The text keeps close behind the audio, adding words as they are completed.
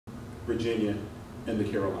Virginia, and the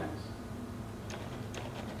Carolinas.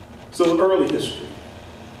 So early history.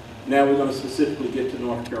 Now we're going to specifically get to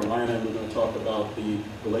North Carolina, and we're going to talk about the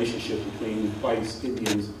relationship between whites,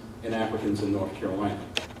 Indians, and Africans in North Carolina.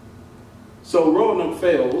 So Roanoke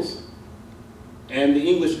fails, and the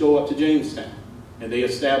English go up to Jamestown, and they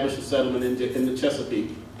establish a settlement in the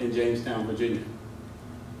Chesapeake in Jamestown, Virginia.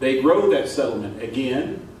 They grow that settlement,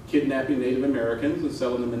 again, kidnapping Native Americans and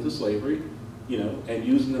selling them into slavery, and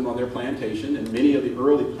using them on their plantation, and many of the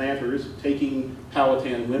early planters taking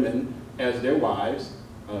Powhatan women as their wives.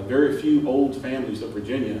 Very few old families of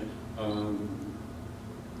Virginia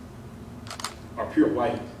are pure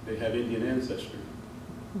white. They have Indian ancestry.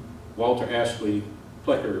 Walter Ashley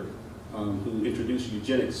Plecker, who introduced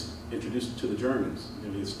eugenics, introduced it to the Germans.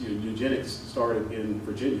 Eugenics started in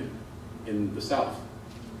Virginia, in the South,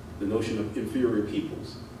 the notion of inferior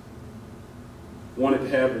peoples. Wanted to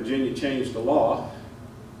have Virginia change the law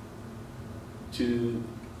to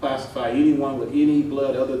classify anyone with any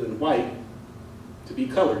blood other than white to be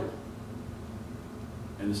colored.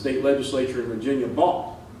 And the state legislature in Virginia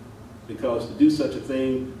balked, because to do such a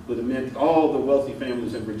thing would have meant all the wealthy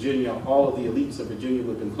families in Virginia, all of the elites of Virginia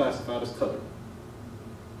would have been classified as colored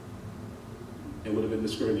and would have been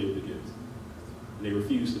discriminated against. And they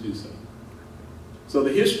refused to do so. So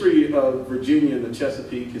the history of Virginia and the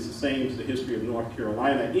Chesapeake is the same as the history of North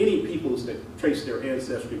Carolina. Any peoples that trace their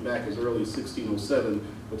ancestry back as early as 1607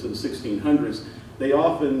 or to the 1600s, they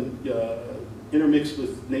often intermixed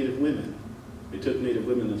with Native women. They took Native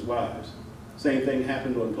women as wives. Same thing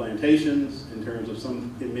happened on plantations in terms of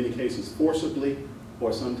in many cases forcibly,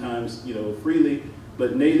 or sometimes, freely.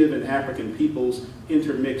 But Native and African peoples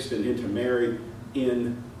intermixed and intermarried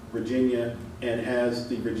in Virginia. And as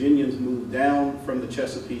the Virginians moved down from the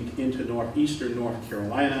Chesapeake into northeastern North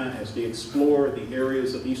Carolina, as they explored the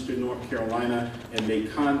areas of eastern North Carolina and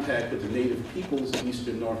made contact with the native peoples of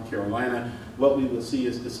eastern North Carolina, what we will see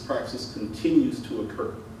is this praxis continues to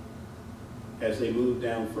occur as they move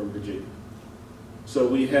down from Virginia. So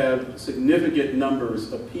we have significant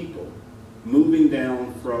numbers of people moving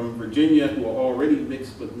down from Virginia who are already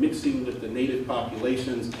mixing with the native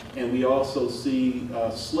populations, and we also see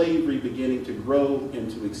slavery beginning to grow and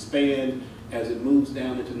to expand as it moves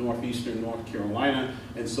down into northeastern North Carolina.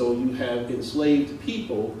 And so you have enslaved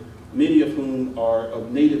people, many of whom are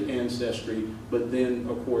of native ancestry, but then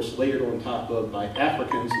of course layered on top of by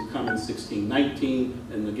Africans who come in 1619,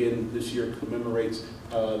 and again this year commemorates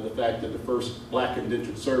the fact that the first black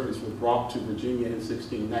indentured servants were brought to Virginia in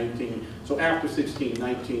 1619. So after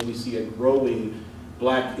 1619 we see a growing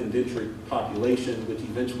black indentured population, which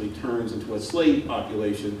eventually turns into a slave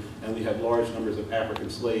population, and we have large numbers of African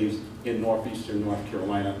slaves in northeastern North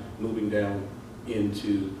Carolina moving down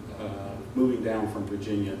from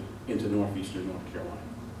Virginia into northeastern North Carolina.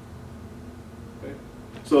 Okay?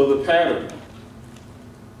 So the pattern,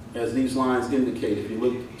 as these lines indicate, if you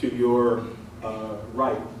look to your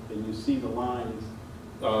right and you see the lines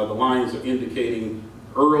are indicating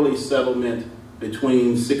early settlement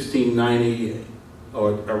between 1690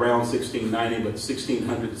 or around 1690, but 1600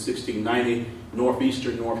 to 1690,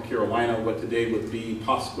 northeastern North Carolina, what today would be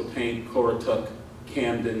Pasquotank, Coratuck,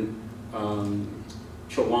 Camden,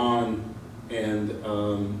 Chowan, and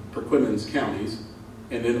Perquimans counties,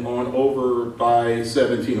 and then on over by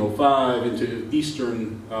 1705 into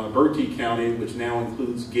eastern Bertie County, which now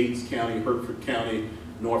includes Gates County, Hertford County,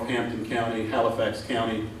 Northampton County, Halifax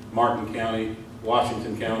County, Martin County,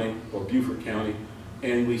 Washington County, or Beaufort County,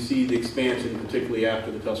 and we see the expansion particularly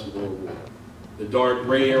after the Tuscarora War. The dark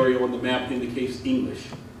gray area on the map indicates English,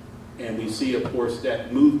 and we see, of course,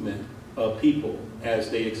 that movement of people as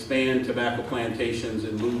they expand tobacco plantations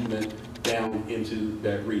and movement down into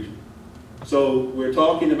that region. So we're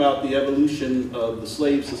talking about the evolution of the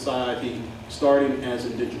slave society starting as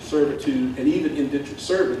indentured servitude, and even indentured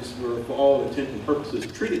servants were, for all intents and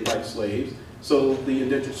purposes, treated like slaves, so the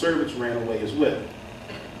indentured servants ran away as well.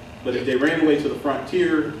 But if they ran away to the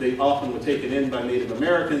frontier, they often were taken in by Native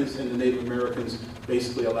Americans, and the Native Americans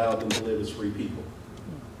basically allowed them to live as free people.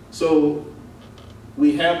 So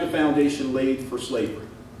we have the foundation laid for slavery,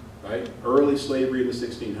 right? Early slavery in the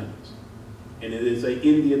 1600s. And it is an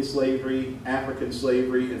Indian slavery, African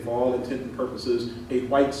slavery, and for all intents and purposes, a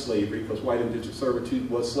white slavery, because white indentured servitude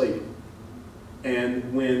was slavery.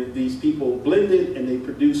 And when these people blended and they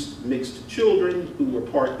produced mixed children who were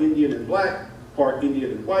part Indian and black, part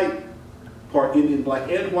Indian and white, part Indian, black,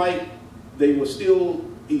 and white, they were still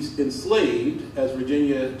enslaved as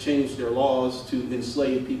Virginia changed their laws to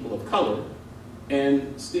enslave people of color.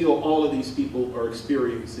 And still all of these people are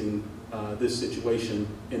experiencing this situation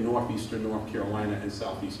in northeastern North Carolina and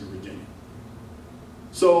southeastern Virginia.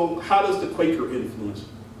 So how does the Quaker influence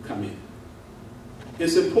come in?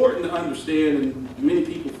 It's important to understand, and many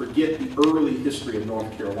people forget the early history of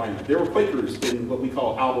North Carolina. There were Quakers in what we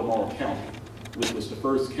call Albemarle County, which was the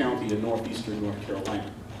first county in northeastern North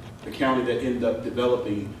Carolina. The county that ended up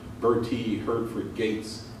developing Bertie, Hertford,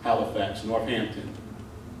 Gates, Halifax, Northampton,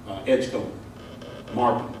 Edgecombe,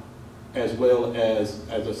 Martin, as well as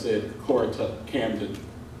I said, Coratuck, Camden,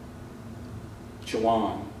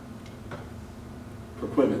 Chowan,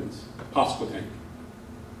 Perquimans, Posquetank.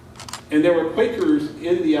 And there were Quakers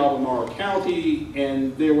in the Albemarle County,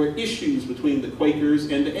 and there were issues between the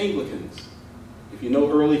Quakers and the Anglicans. If you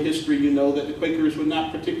know early history, you know that the Quakers were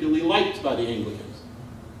not particularly liked by the Anglicans.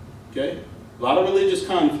 Okay? A lot of religious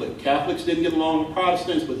conflict. Catholics didn't get along with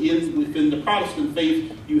Protestants, but within the Protestant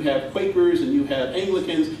faith, you have Quakers and you have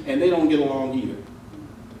Anglicans, and they don't get along either.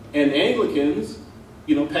 And the Anglicans,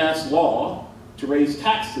 passed law to raise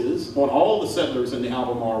taxes on all the settlers in the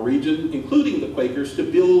Albemarle region, including the Quakers, to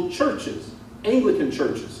build churches, Anglican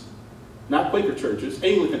churches, not Quaker churches,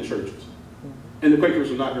 Anglican churches. And the Quakers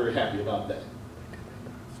were not very happy about that.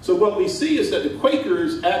 So what we see is that the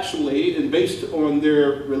Quakers actually, and based on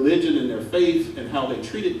their religion and their faith and how they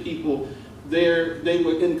treated people, they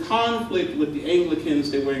were in conflict with the Anglicans.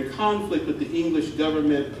 They were in conflict with the English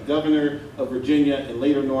government, the governor of Virginia and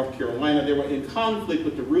later North Carolina. They were in conflict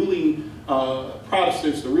with the ruling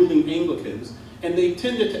Protestants, the ruling Anglicans, and they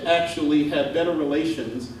tended to actually have better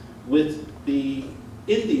relations with the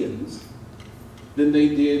Indians than they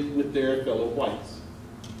did with their fellow whites.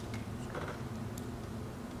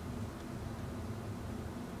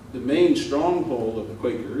 The main stronghold of the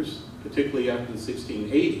Quakers, particularly after the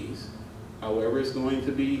 1680s, however, is going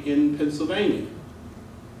to be in Pennsylvania,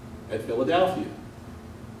 at Philadelphia.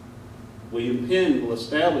 William Penn will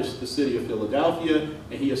establish the city of Philadelphia,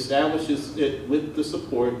 and he establishes it with the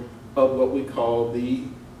support of what we call the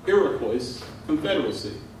Iroquois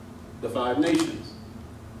Confederacy, the Five Nations.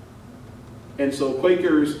 And so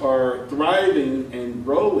Quakers are thriving and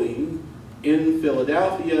growing in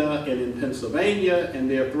Philadelphia and in Pennsylvania, and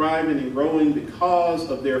they're thriving and growing because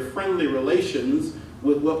of their friendly relations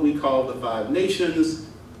with what we call the Five Nations,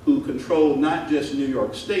 who control not just New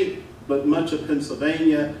York State, but much of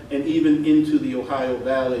Pennsylvania and even into the Ohio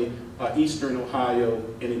Valley, eastern Ohio,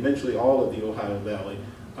 and eventually all of the Ohio Valley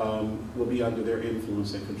will be under their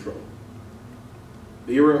influence and control.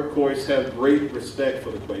 The Iroquois have great respect for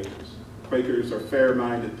the Quakers. The Quakers are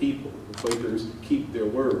fair-minded people. The Quakers keep their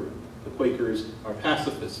word. The Quakers are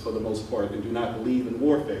pacifists for the most part and do not believe in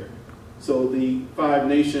warfare. So the Five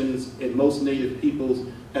Nations and most Native peoples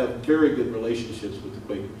have very good relationships with the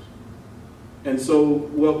Quakers. And so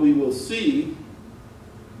what we will see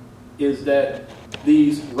is that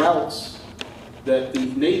these routes that the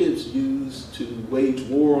natives use to wage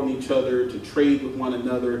war on each other, to trade with one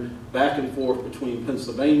another, back and forth between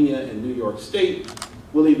Pennsylvania and New York State,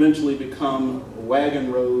 will eventually become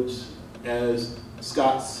wagon roads as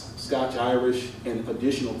Scotch-Irish and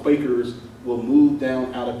additional Quakers will move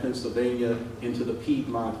down out of Pennsylvania into the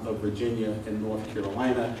Piedmont of Virginia and North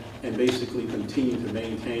Carolina and basically continue to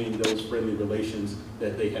maintain those friendly relations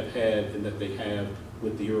that they have had and that they have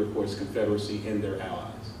with the Iroquois Confederacy and their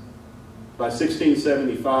allies. By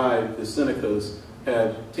 1675, the Senecas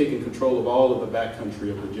have taken control of all of the backcountry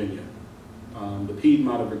of Virginia. The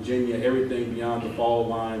Piedmont of Virginia, everything beyond the fall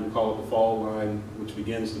line, we call it the fall line, which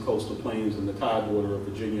begins the coastal plains and the tidewater of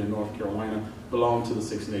Virginia and North Carolina, belong to the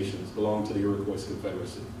Six Nations, belong to the Iroquois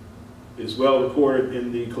Confederacy. It is well recorded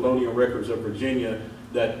in the colonial records of Virginia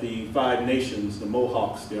that the Five Nations, the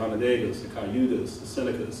Mohawks, the Onondagas, the Cayugas, the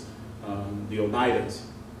Senecas, the Oneidas,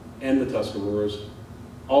 and the Tuscaroras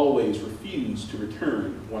always refused to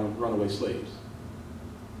return runaway slaves.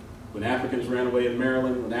 When Africans ran away in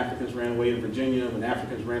Maryland, when Africans ran away in Virginia, when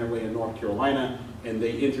Africans ran away in North Carolina, and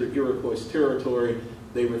they entered Iroquois territory,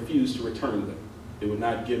 they refused to return them. They would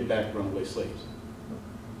not give back runaway slaves.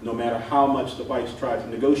 No matter how much the whites tried to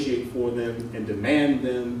negotiate for them and demand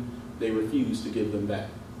them, they refused to give them back.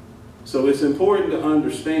 So it's important to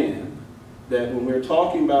understand that when we're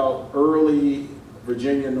talking about early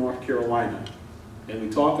Virginia, North Carolina, and we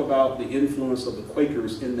talk about the influence of the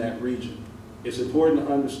Quakers in that region, it's important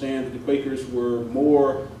to understand that the Quakers were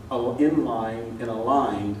more in line and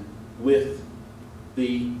aligned with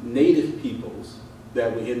the native peoples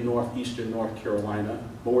that were in northeastern North Carolina,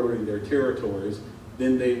 bordering their territories,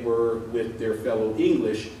 than they were with their fellow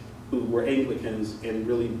English, who were Anglicans and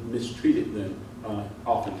really mistreated them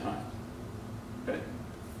oftentimes. Okay?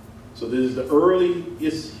 So this is the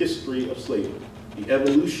earliest history of slavery. the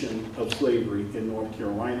evolution of slavery in North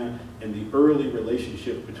Carolina, and the early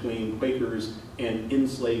relationship between Quakers and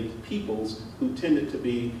enslaved peoples who tended to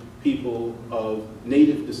be people of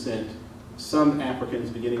native descent, some Africans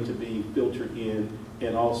beginning to be filtered in,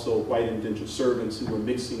 and also white indentured servants who were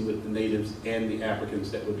mixing with the natives and the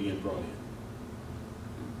Africans that were being brought in.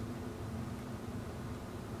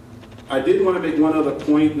 I did want to make one other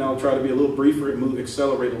point, and I'll try to be a little briefer and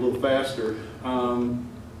accelerate a little faster.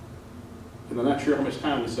 And I'm not sure how much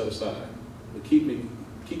time we set aside, but keep me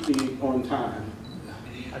on time.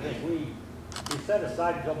 I think we set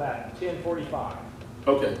aside until about 10:45.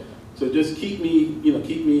 Okay, so just keep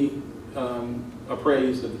me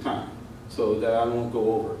appraised of the time so that I won't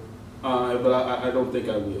go over. But I don't think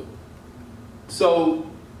I will. So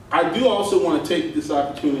I do also want to take this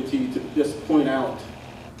opportunity to just point out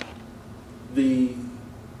the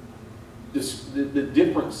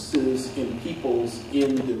differences in peoples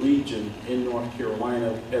in the region in North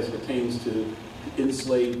Carolina as it pertains to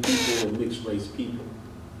enslaved people and mixed race people.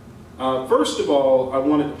 First of all, I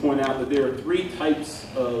wanted to point out that there are three types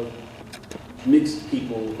of mixed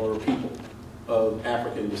people or people of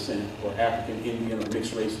African descent or African Indian or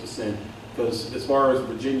mixed race descent, because as far as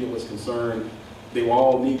Virginia was concerned, they were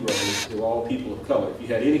all Negroes, they were all people of color. If you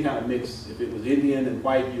had any kind of mix, if it was Indian and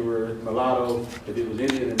white, you were mulatto. If it was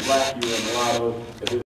Indian and black, you were mulatto. If it